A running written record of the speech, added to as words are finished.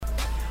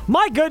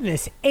My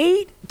goodness,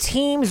 8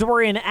 teams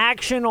were in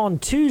action on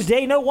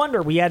Tuesday. No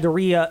wonder we had to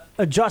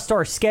readjust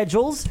our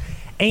schedules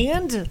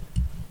and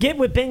get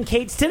with Ben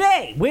Cates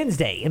today,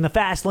 Wednesday, in the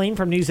Fast Lane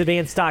from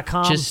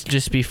newsadvance.com.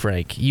 Just be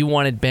frank. You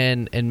wanted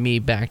Ben and me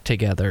back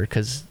together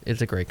because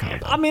it's a great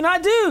combo. I mean, I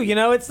do. You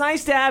know, it's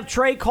nice to have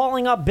Trey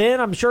calling up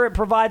Ben. I'm sure it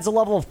provides a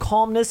level of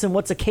calmness in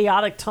what's a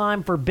chaotic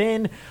time for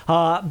Ben.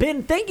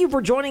 Ben, thank you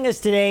for joining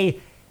us today.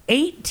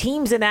 8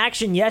 teams in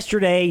action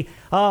yesterday.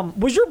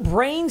 Was your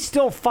brain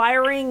still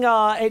firing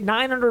at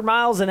 900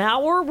 miles an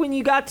hour when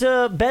you got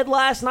to bed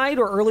last night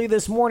or early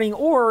this morning,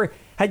 or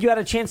had you had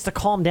a chance to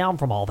calm down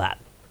from all that?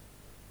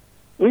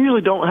 We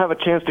usually don't have a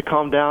chance to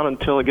calm down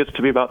until it gets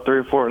to be about 3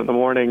 or 4 in the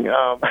morning.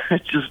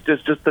 It's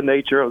just the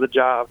nature of the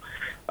job.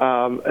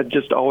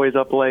 Just always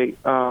up late.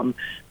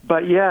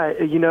 But yeah,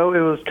 you know,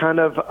 it was kind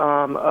of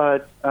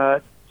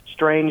a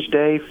strange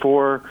day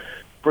for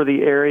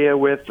the area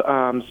with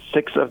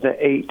 6 of the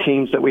 8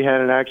 teams that we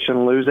had in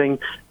action losing.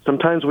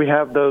 Sometimes we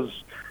have those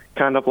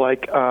kind of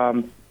like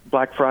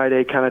Black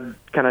Friday kind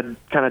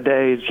of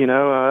days, you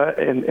know.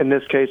 In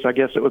this case, I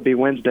guess it would be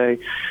Wednesday,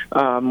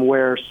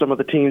 where some of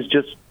the teams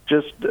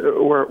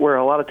where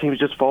a lot of teams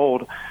just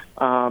fold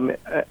at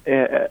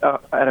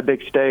a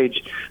big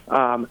stage.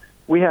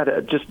 We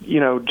had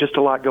just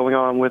a lot going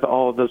on with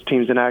all of those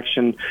teams in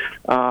action,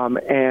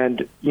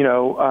 and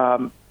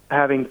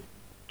having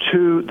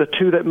the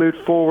two that moved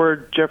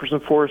forward, Jefferson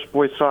Forest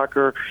boys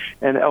soccer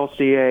and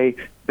LCA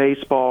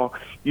baseball,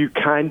 you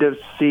kind of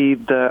see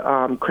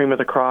the cream of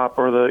the crop,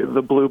 or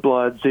the blue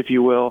bloods, if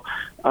you will,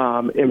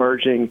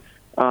 emerging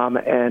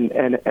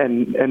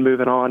and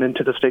moving on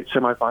into the state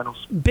semifinals.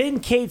 Ben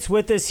Cates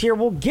with us here.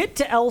 We'll get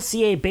to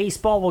LCA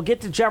baseball. We'll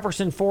get to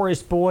Jefferson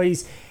Forest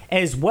boys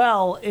as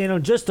well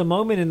in just a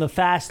moment in the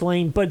Fast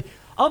Lane. But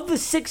of the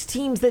 6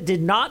 teams that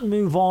did not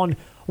move on,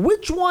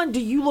 which one do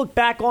you look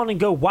back on and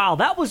go, wow,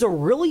 that was a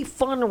really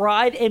fun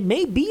ride and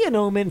may be an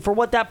omen for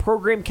what that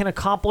program can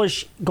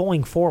accomplish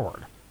going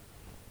forward?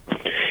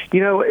 You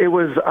know, it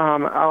was,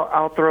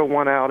 I'll throw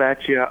one out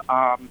at you.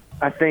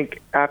 I think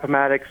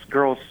Appomattox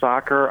girls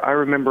soccer, I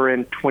remember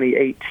in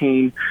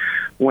 2018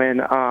 when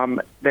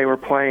they were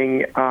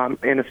playing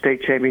in a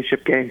state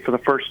championship game for the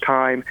first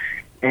time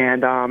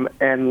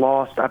and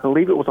lost. I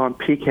believe it was on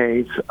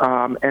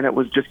PKs, and it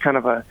was just kind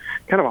of a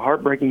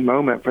heartbreaking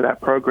moment for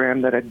that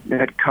program that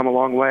had come a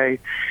long way.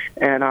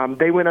 And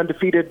they went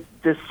undefeated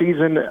this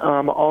season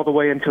all the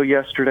way until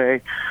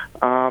yesterday,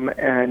 and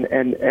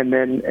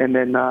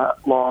then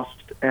lost.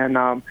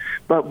 And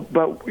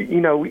but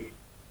you know,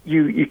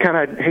 you kind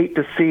of hate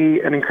to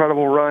see an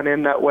incredible run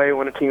in that way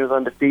when a team is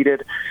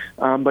undefeated,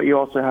 but you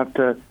also have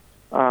to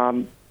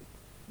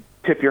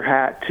tip your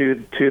hat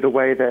to the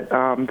way that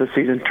the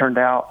season turned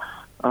out.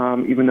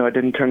 Even though it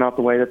didn't turn out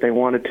the way that they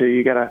wanted to,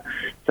 you gotta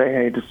say,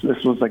 hey,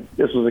 this was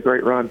a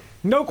great run.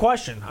 No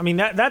question. I mean,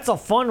 that's a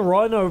fun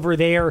run over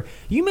there.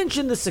 You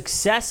mentioned the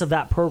success of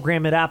that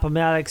program at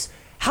Appomattox.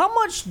 How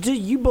much do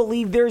you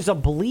believe there's a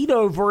bleed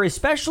over,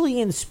 especially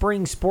in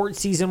spring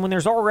sports season, when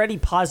there's already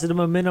positive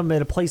momentum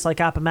at a place like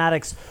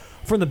Appomattox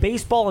from the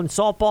baseball and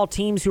softball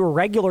teams who are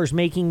regulars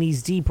making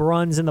these deep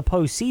runs in the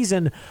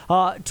postseason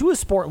to a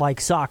sport like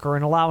soccer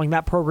and allowing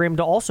that program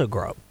to also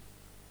grow?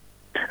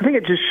 I think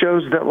it just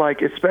shows that,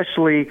 like,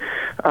 especially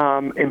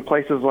in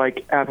places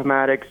like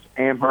Appomattox,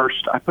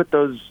 Amherst, I put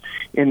those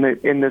in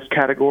this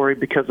category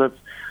because of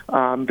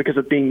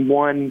being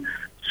one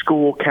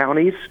school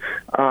counties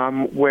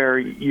where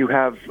you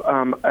have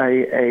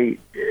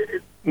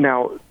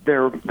now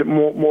there are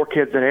more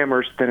kids at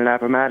Amherst than at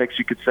Appomattox,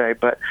 you could say,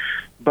 but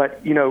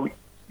you know,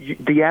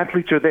 the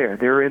athletes are there,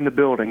 they're in the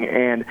building,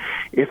 and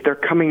if they're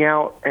coming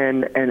out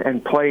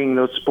and playing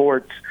those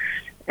sports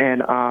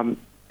and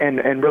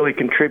really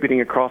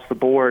contributing across the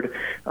board,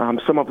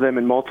 some of them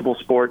in multiple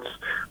sports,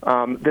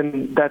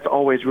 then that's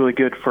always really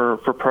good for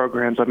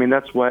programs. I mean,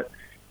 that's what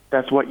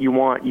you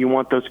want. You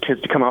want those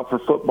kids to come out for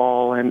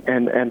football and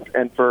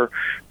for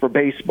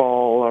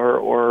baseball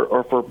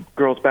or for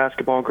girls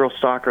basketball, girls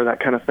soccer, that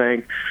kind of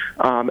thing.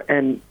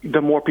 And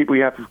the more people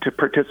you have to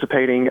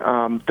participating,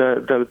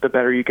 the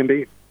better you can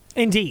be.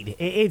 Indeed.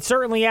 It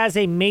certainly has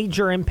a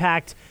major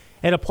impact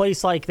at a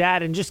place like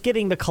that, and just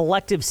getting the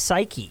collective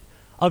psyche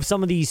of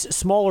some of these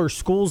smaller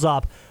schools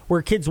up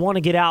where kids want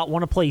to get out,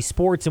 want to play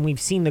sports, and we've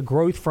seen the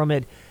growth from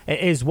it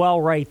as well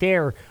right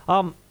there.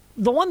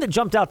 The one that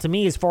jumped out to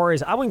me, as far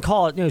as, I wouldn't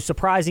call it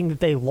surprising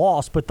that they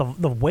lost, but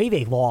the way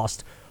they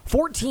lost,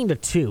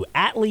 14-2,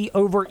 Atlee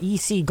over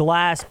EC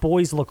Glass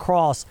boys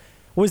lacrosse.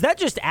 Was that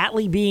just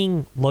Atlee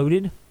being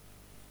loaded?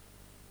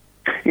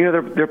 You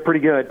know, they're pretty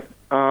good,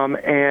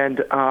 and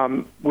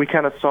we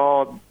kind of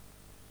saw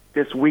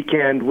this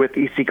weekend with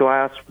EC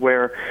Glass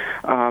where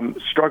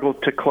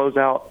struggled to close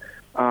out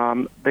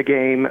the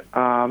game,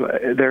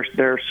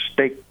 their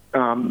state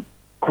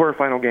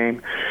quarterfinal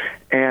game,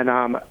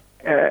 and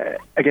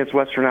against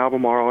Western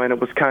Albemarle, and it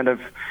was kind of,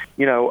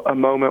 a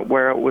moment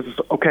where it was,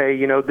 okay,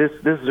 this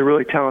is a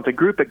really talented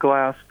group at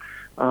Glass,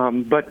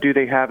 but do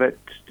they have it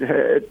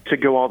to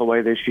go all the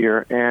way this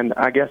year? And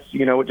I guess,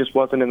 it just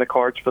wasn't in the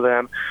cards for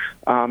them.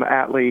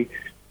 Atlee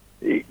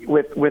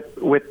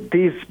with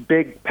these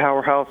big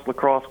powerhouse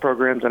lacrosse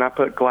programs, and I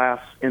put Glass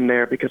in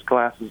there because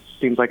Glass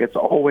seems like it's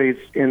always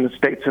in the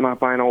state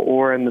semifinal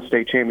or in the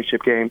state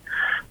championship game.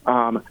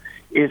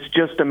 It's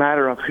just a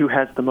matter of who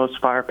has the most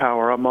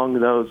firepower among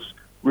those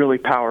really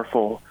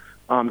powerful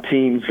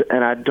teams,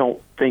 and I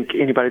don't think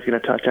anybody's going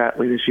to touch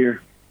Atlee this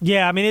year.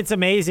 Yeah, I mean, it's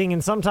amazing,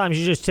 and sometimes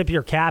you just tip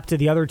your cap to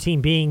the other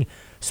team being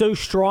so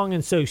strong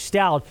and so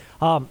stout.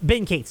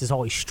 Ben Cates is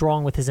always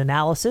strong with his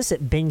analysis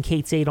at Ben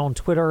Cates8 on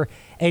Twitter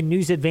and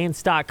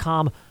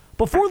newsadvance.com.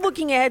 Before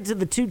looking ahead to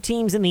the two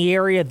teams in the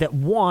area that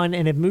won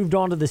and have moved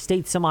on to the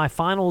state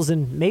semifinals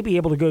and may be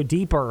able to go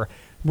deeper,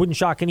 wouldn't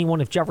shock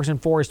anyone if Jefferson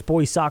Forest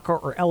boys soccer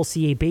or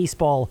LCA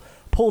baseball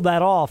pulled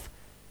that off.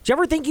 Do you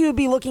ever think you would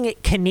be looking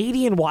at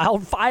Canadian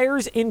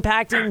wildfires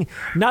impacting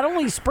not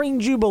only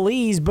spring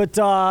jubilees, but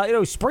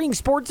spring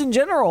sports in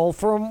general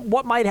from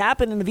what might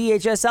happen in the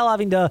VHSL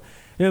having to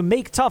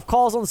make tough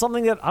calls on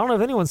something that I don't know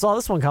if anyone saw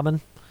this one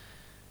coming?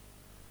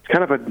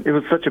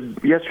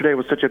 Yesterday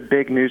was such a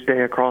big news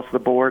day across the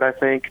board. I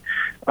think,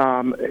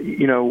 from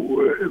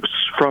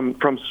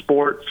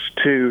sports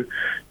to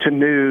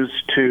news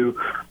to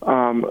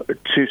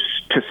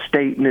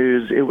state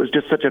news, it was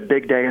just such a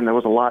big day, and there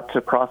was a lot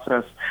to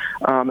process.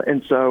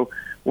 And so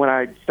when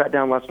I sat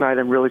down last night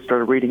and really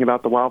started reading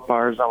about the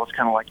wildfires, I was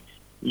kind of like,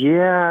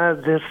 yeah,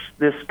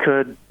 this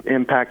could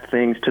impact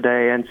things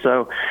today. And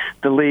so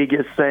the league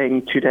is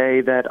saying today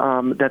that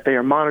that they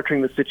are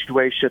monitoring the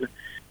situation,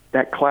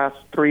 that Class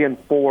 3 and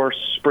 4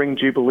 spring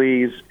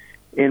jubilees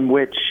in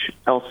which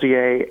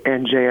LCA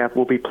and JF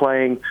will be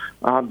playing,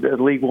 the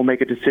league will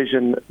make a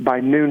decision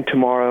by noon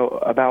tomorrow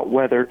about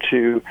whether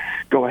to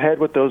go ahead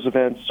with those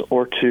events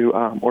or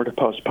to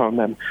postpone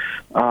them.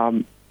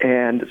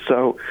 And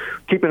so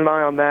keeping an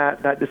eye on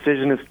that. That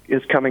decision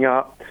is coming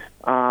up.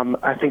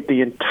 I think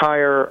the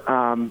entire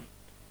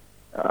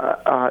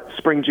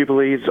spring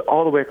jubilees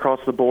all the way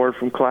across the board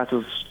from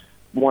classes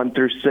 1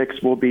 through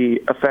 6 will be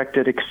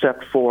affected,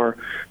 except for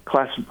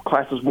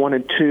classes 1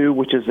 and 2,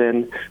 which is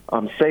in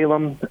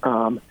Salem,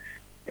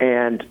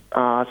 and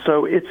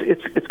so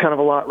it's kind of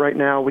a lot right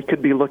now. We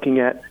could be looking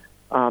at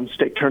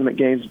state tournament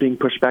games being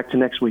pushed back to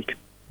next week.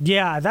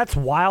 Yeah, that's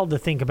wild to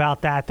think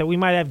about that we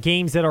might have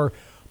games that are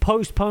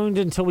postponed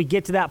until we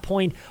get to that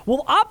point.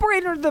 We'll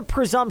operate under the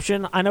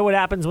presumption, I know what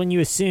happens when you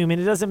assume, and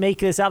it doesn't make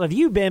this out of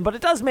you, Ben, but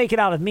it does make it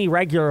out of me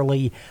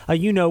regularly, but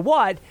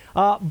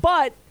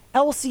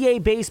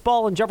LCA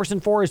baseball and Jefferson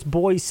Forest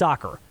boys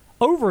soccer.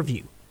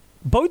 Overview.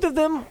 Both of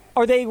them,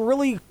 are they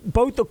really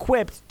both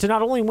equipped to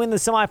not only win the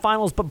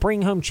semifinals but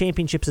bring home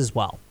championships as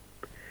well?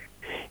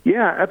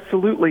 Yeah,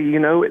 absolutely.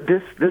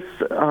 This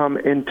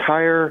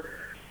entire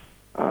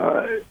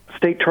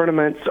state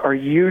tournaments are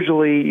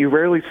usually, you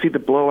rarely see the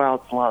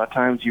blowouts a lot of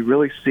times. You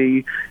really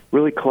see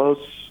really close,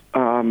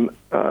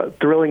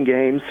 thrilling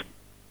games.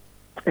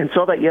 And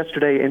saw that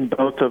yesterday in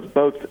both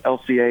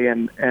LCA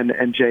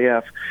and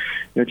JF.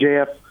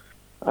 JF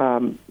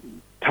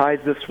ties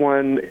this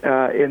one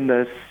in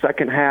the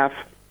second half,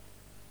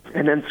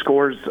 and then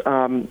scores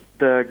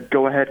the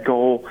go-ahead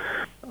goal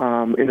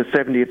in the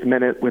 70th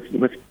minute with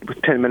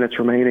 10 minutes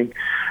remaining.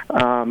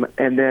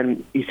 And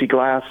then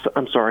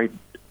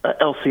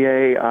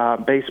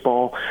LCA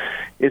baseball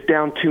is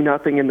down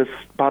 2-0 in the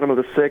bottom of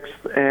the sixth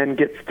and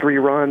gets 3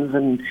 runs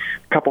and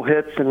a couple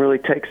hits and really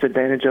takes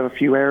advantage of a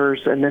few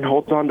errors and then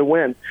holds on to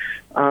win.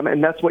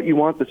 And that's what you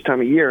want this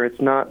time of year.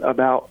 It's not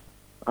about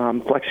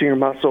flexing your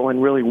muscle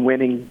and really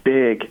winning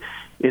big.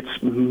 It's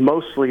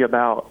mostly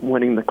about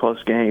winning the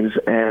close games.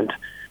 And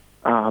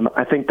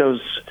I think those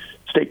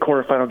state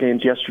quarterfinal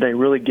games yesterday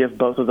really give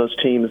both of those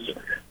teams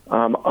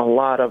a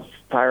lot of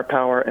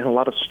firepower and a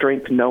lot of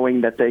strength,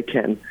 knowing that they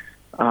can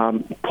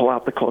pull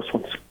out the close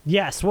ones.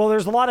 Yes, well,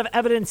 there's a lot of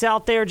evidence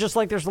out there, just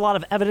like there's a lot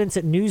of evidence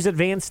at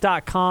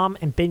newsadvance.com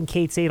and Ben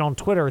Cates8 on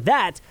Twitter,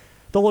 that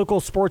the local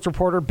sports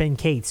reporter, Ben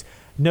Cates,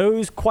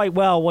 knows quite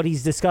well what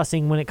he's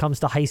discussing when it comes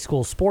to high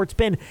school sports.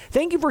 Ben,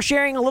 thank you for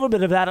sharing a little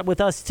bit of that with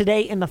us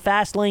today in the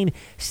Fast Lane.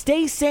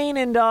 Stay sane,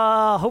 and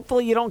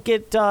hopefully you don't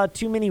get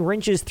too many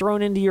wrenches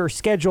thrown into your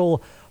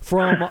schedule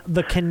from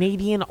the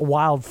Canadian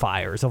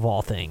wildfires, of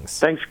all things.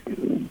 Thanks,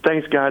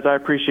 guys. I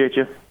appreciate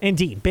you.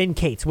 Indeed. Ben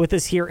Cates with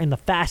us here in the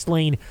Fast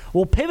Lane.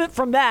 We'll pivot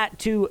from that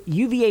to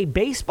UVA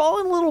baseball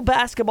and a little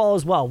basketball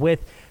as well, with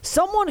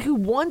someone who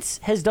once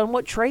has done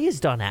what Trey has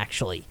done,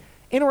 actually.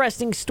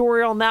 Interesting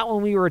story on that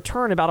when we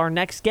return about our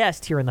next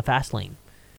guest here in the Fast Lane.